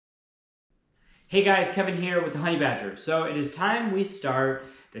Hey guys, Kevin here with the Honey Badger. So it is time we start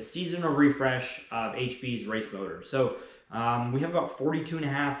the seasonal refresh of HB's race motor. So we have about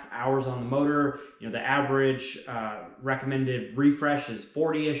 42.5 hours on the motor. You know, the average recommended refresh is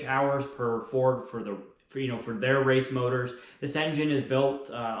 40-ish hours per Ford for their race motors. This engine is built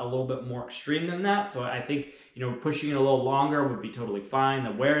a little bit more extreme than that, so I think pushing it a little longer would be totally fine.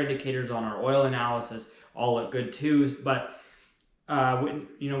 The wear indicators on our oil analysis all look good too, but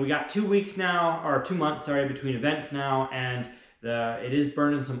we got 2 weeks now, or 2 months, sorry, between events now, and it is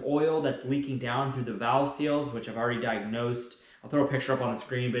burning some oil that's leaking down through the valve seals, which I've already diagnosed. I'll throw a picture up on the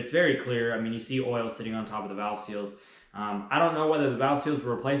screen, but it's very clear. I mean, you see oil sitting on top of the valve seals. I don't know whether the valve seals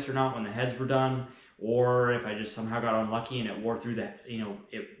were replaced or not when the heads were done, or if I just somehow got unlucky and it wore through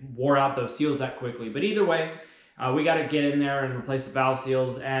it wore out those seals that quickly. But either way, we got to get in there and replace the valve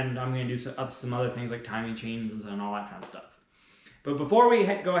seals, and I'm going to do some other things like timing chains and all that kind of stuff. But before we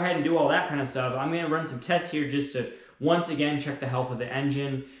go ahead and do all that kind of stuff, I'm going to run some tests here just to once again check the health of the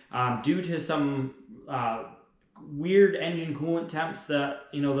engine. Due to some weird engine coolant temps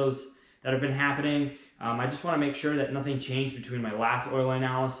that those that have been happening, I just want to make sure that nothing changed between my last oil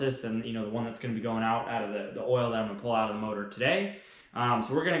analysis and the one that's going to be going out of the oil that I'm going to pull out of the motor today. So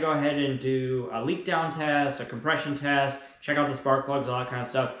we're going to go ahead and do a leak down test, a compression test, check out the spark plugs, all that kind of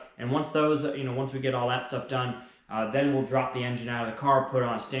stuff. And once those, once we get all that stuff done, then we'll drop the engine out of the car, put it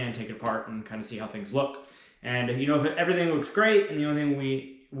on a stand, take it apart, and kind of see how things look. And if everything looks great, and the only thing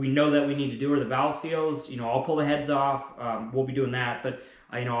we know that we need to do are the valve seals, I'll pull the heads off. We'll be doing that, but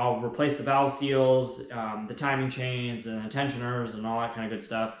I'll replace the valve seals, the timing chains, and the tensioners, and all that kind of good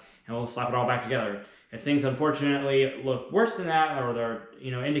stuff, and we'll slap it all back together. If things unfortunately look worse than that, or there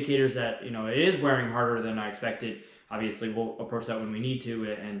are indicators that it is wearing harder than I expected, obviously we'll approach that when we need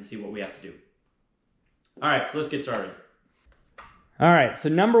to and see what we have to do. All right, so let's get started. All right, so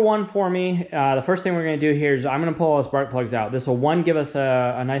number one for me, the first thing we're going to do here is I'm going to pull all the spark plugs out. This will give us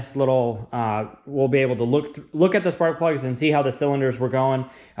a nice little, we'll be able to look at the spark plugs and see how the cylinders were going.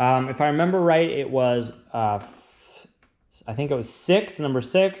 If I remember right, it was, I think it was number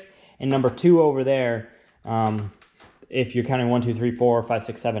 6, and number 2 over there. If you're counting 1, 2, 3, 4, 5,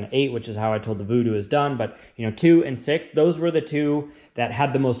 6, 7, 8, which is how I told the Voodoo is done. But 2 and 6, those were the 2 that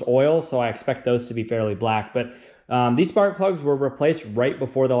had the most oil, so I expect those to be fairly black. But these spark plugs were replaced right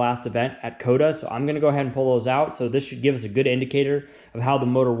before the last event at COTA, so I'm going to go ahead and pull those out. So this should give us a good indicator of how the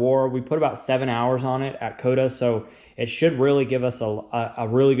motor wore. We put about 7 hours on it at COTA, so it should really give us a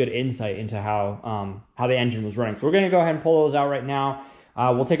really good insight into how the engine was running. So we're going to go ahead and pull those out right now.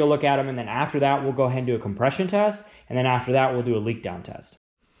 We'll take a look at them, and then after that, we'll go ahead and do a compression test, and then after that, we'll do a leak down test.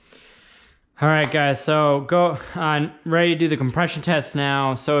 All right, guys, so ready to do the compression test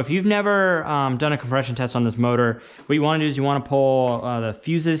now. So if you've never done a compression test on this motor, what you want to do is you want to pull the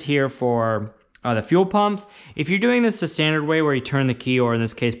fuses here for the fuel pumps. If you're doing this the standard way where you turn the key, or in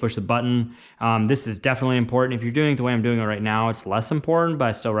this case, push the button, this is definitely important. If you're doing it the way I'm doing it right now, it's less important, but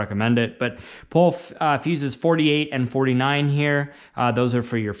I still recommend it. But pull fuses 48 and 49 here. Those are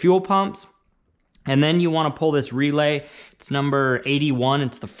for your fuel pumps. And then you want to pull this relay. It's number 81.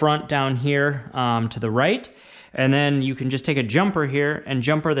 It's the front down here to the right. And then you can just take a jumper here and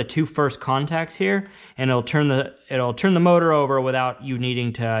jumper the 2 first contacts here, and it'll turn the motor over without you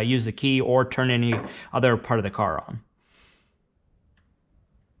needing to use the key or turn any other part of the car on.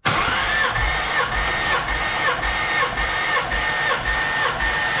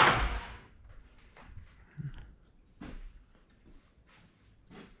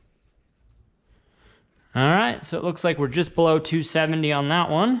 All right, so it looks like we're just below 270 on that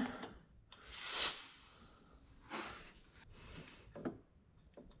one.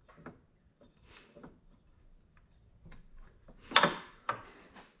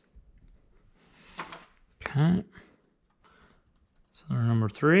 Okay, so number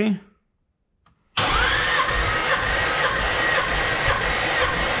 3.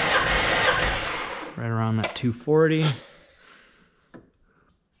 Right around that 240.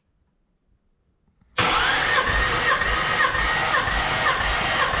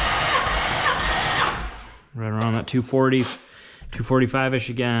 Right around that 240, 245-ish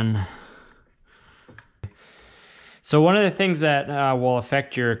again. So one of the things that will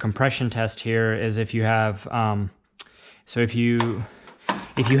affect your compression test here is if you have, if you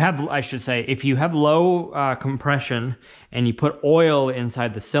have low compression and you put oil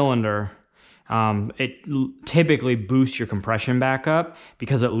inside the cylinder, it typically boosts your compression back up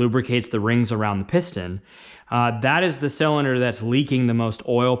because it lubricates the rings around the piston. That is the cylinder that's leaking the most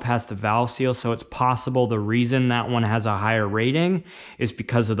oil past the valve seal, so it's possible the reason that one has a higher rating is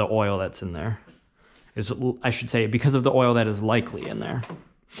because of the oil that's in there. I should say because of the oil that is likely in there.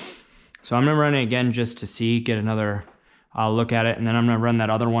 So I'm gonna run it again just to see, get another look at it, and then I'm gonna run that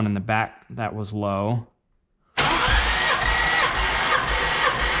other one in the back that was low.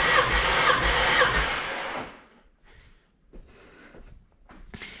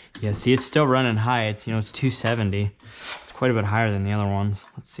 Yeah, see, it's still running high. It's, you know, it's 270. It's quite a bit higher than the other ones.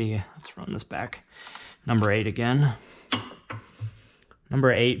 Let's see, let's run this back. Number 8 again.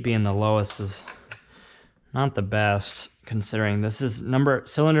 Number 8 being the lowest is not the best, considering this is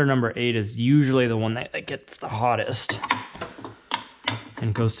cylinder number 8 is usually the one that gets the hottest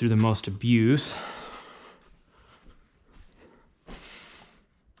and goes through the most abuse.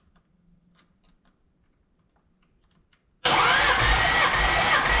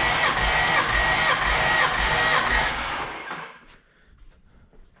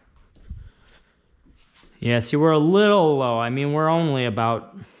 Yeah, see, we're a little low. I mean, we're only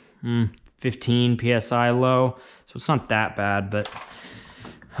about 15 PSI low, so it's not that bad, but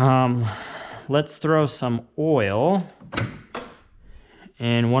let's throw some oil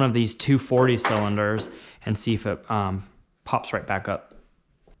in one of these 240 cylinders and see if it pops right back up.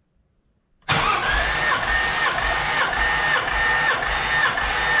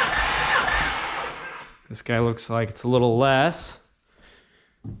 This guy looks like it's a little less.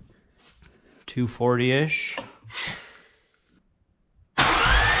 240-ish.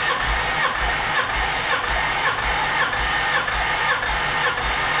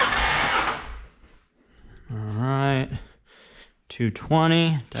 All right,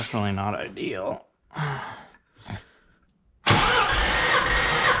 220, definitely not ideal. All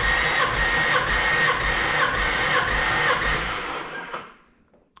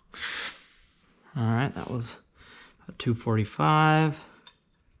right, that was 245.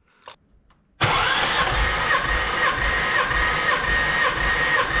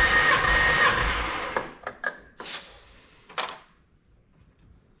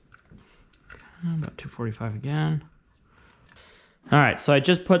 About 245 again. All right, so I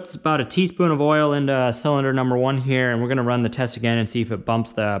just put about a teaspoon of oil into cylinder number 1 here, and we're gonna run the test again and see if it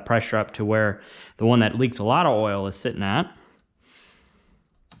bumps the pressure up to where the one that leaks a lot of oil is sitting at.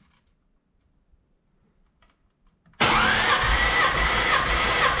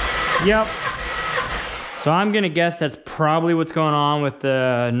 Yep. So I'm gonna guess that's probably what's going on with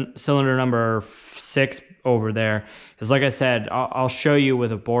the cylinder number 6 over there. Because like I said, I'll show you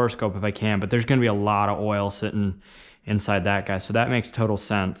with a borescope if I can, but there's gonna be a lot of oil sitting inside that guy. So that makes total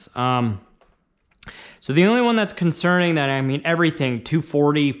sense. So the only one that's concerning that, I mean, everything,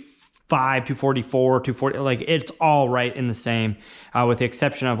 245, 244, 240, like it's all right in the same, with the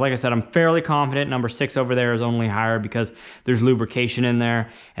exception of, like I said, I'm fairly confident number 6 over there is only higher because there's lubrication in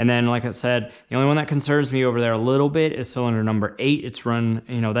there. And then, like I said, the only one that concerns me over there a little bit is cylinder number 8. It's run,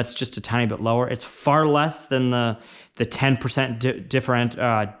 you know, that's just a tiny bit lower. It's far less than the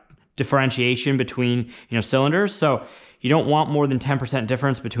 10% differentiation between, you know, cylinders. So you don't want more than 10%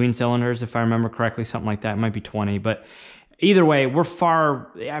 difference between cylinders, if I remember correctly, something like that. It might be 20, but either way, we're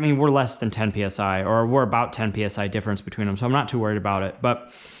we're less than 10 PSI, or we're about 10 PSI difference between them, so I'm not too worried about it.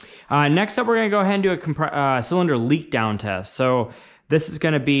 But next up, we're gonna go ahead and do a cylinder leak down test. So this is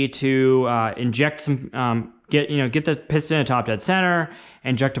gonna be to inject some, get the piston at top dead center,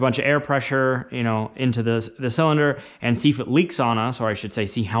 inject a bunch of air pressure, you know, into the cylinder, and see if it leaks on us, or I should say,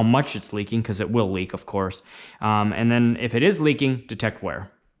 see how much it's leaking, because it will leak, of course. And then if it is leaking, detect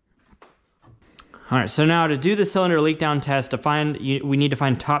where. All right, so now to do the cylinder leak down test, we need to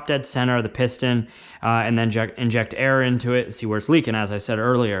find top dead center of the piston, and then inject air into it and see where it's leaking, as I said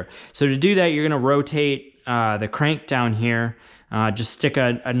earlier. So to do that, you're gonna rotate the crank down here, just stick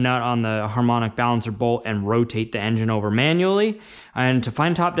a nut on the harmonic balancer bolt and rotate the engine over manually. And to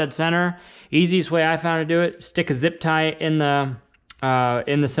find top dead center, easiest way I found to do it, stick a zip tie in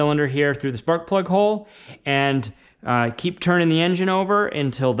the cylinder here through the spark plug hole, and keep turning the engine over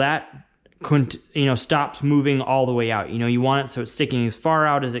until that stops moving all the way out. You know, you want it so it's sticking as far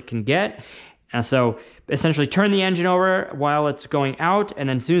out as it can get. And so essentially turn the engine over while it's going out, and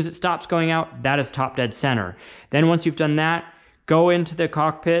then as soon as it stops going out, that is top dead center. Then once you've done that, go into the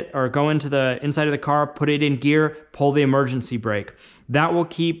cockpit or go into the inside of the car, put it in gear, pull the emergency brake. That will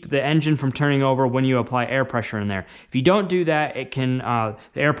keep the engine from turning over when you apply air pressure in there. If you don't do that, it can,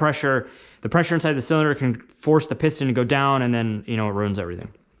 the pressure inside the cylinder can force the piston to go down, and then, you know, it ruins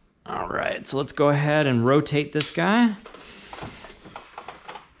everything. All right, so let's go ahead and rotate this guy.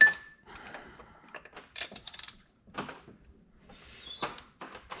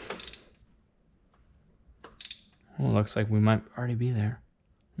 Well, looks like we might already be there.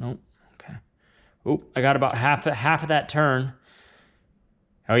 Nope, okay. Oh, I got about half of that turn.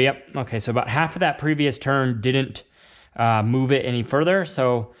 Oh, yep, okay, so about half of that previous turn didn't move it any further,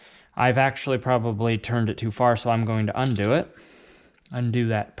 so I've actually probably turned it too far, so I'm going to undo it. Undo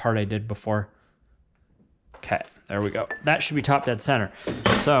that part I did before. Okay, there we go. That should be top dead center.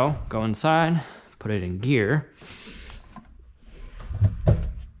 So, go inside, put it in gear.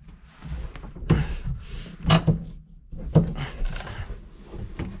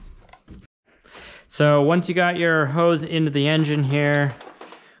 So once you got your hose into the engine here,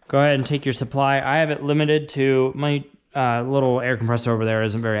 go ahead and take your supply. I have it limited to, my little air compressor over there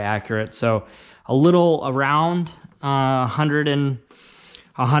isn't very accurate, so a little around 100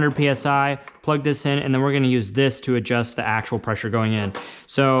 PSI. Plug this in, and then we're gonna use this to adjust the actual pressure going in.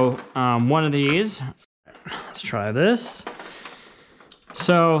 So one of these, let's try this.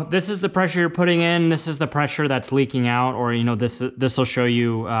 So this is the pressure you're putting in. This is the pressure that's leaking out, or this will show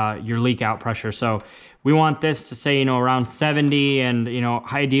you your leak out pressure. So we want this to say around 70, and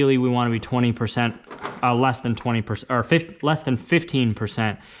ideally we want to be 20% less than 20%, or less than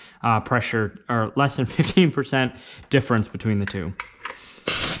 15% pressure, or less than 15% difference between the two.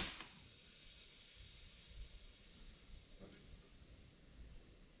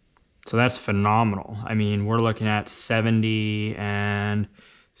 So that's phenomenal. I mean, we're looking at 70 and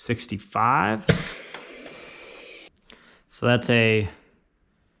 65. So that's a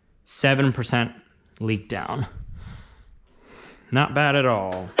 7% leak down. Not bad at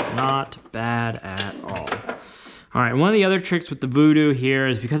all. Not bad at all. All right, one of the other tricks with the Voodoo here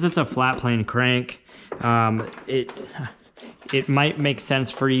is because it's a flat plane crank, it might make sense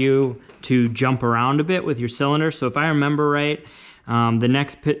for you to jump around a bit with your cylinder. So if I remember right, the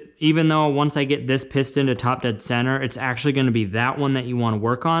next even though once I get this piston to top dead center, it's actually going to be that one that you want to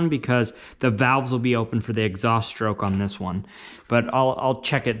work on, because the valves will be open for the exhaust stroke on this one. But I'll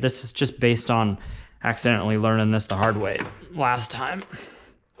check it. This is just based on accidentally learning this the hard way last time.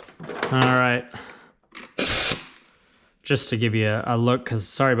 All right. Just to give you a look, because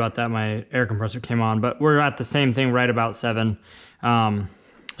sorry about that, my air compressor came on, but we're at the same thing, right about 7%.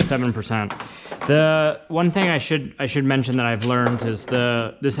 The one thing I should mention that I've learned is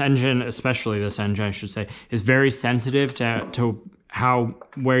this engine, especially this engine, I should say, is very sensitive to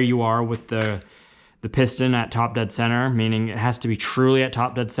where you are with the piston at top dead center, meaning it has to be truly at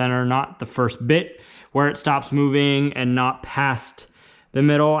top dead center, not the first bit where it stops moving, and not past the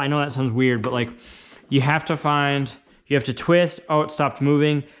middle. I know that sounds weird, but like you have to twist, oh, it stopped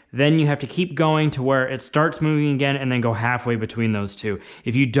moving. Then you have to keep going to where it starts moving again, and then go halfway between those two.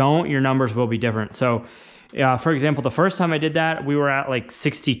 If you don't, your numbers will be different. So for example, the first time I did that, we were at like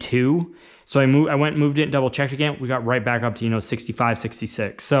 62. So I went and moved it and double checked again. We got right back up to 65,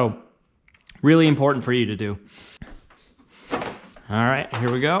 66. So really important for you to do. All right,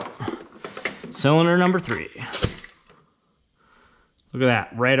 here we go. Cylinder number 3. Look at that,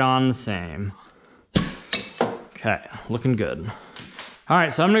 right on the same. Okay, looking good. All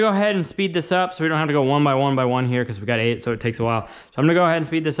right, so I'm gonna go ahead and speed this up so we don't have to go one by one here, because we got 8, so it takes a while. So I'm gonna go ahead and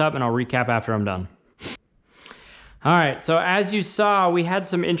speed this up, and I'll recap after I'm done. All right, so as you saw, we had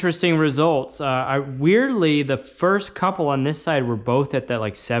some interesting results. Weirdly, the first couple on this side were both at that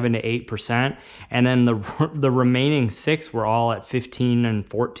like 7 to 8%, and then the remaining 6 were all at 15 and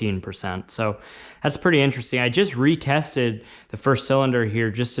 14%. So that's pretty interesting. I just retested the first cylinder here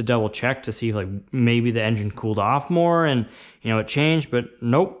just to double check to see if like maybe the engine cooled off more and it changed, but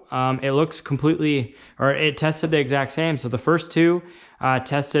nope. It looks completely, or it tested the exact same. So the first 2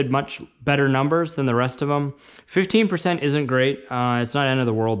 tested much better numbers than the rest of them. 15% isn't great. It's not end of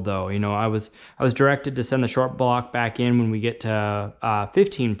the world though. I was directed to send the short block back in when we get to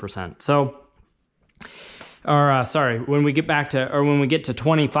 15%. So, sorry, when we get to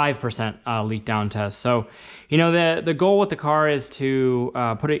 25% leak down test. So, the goal with the car is to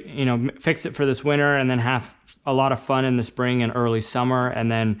put it, fix it for this winter, and then have a lot of fun in the spring and early summer,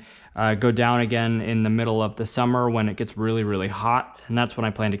 and then go down again in the middle of the summer when it gets really, really hot. And that's when I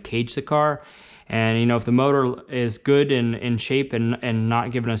plan to cage the car. And if the motor is good and in shape and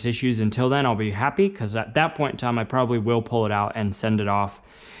not giving us issues until then, I'll be happy, because at that point in time I probably will pull it out and send it off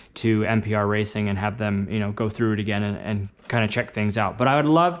to NPR Racing and have them go through it again and kind of check things out. But I would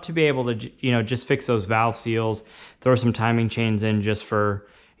love to be able to just fix those valve seals, throw some timing chains in just for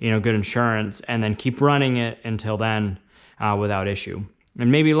good insurance, and then keep running it until then without issue. And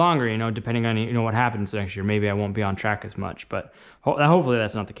maybe longer, depending on what happens next year. Maybe I won't be on track as much, but hopefully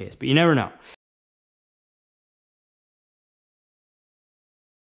that's not the case. But you never know.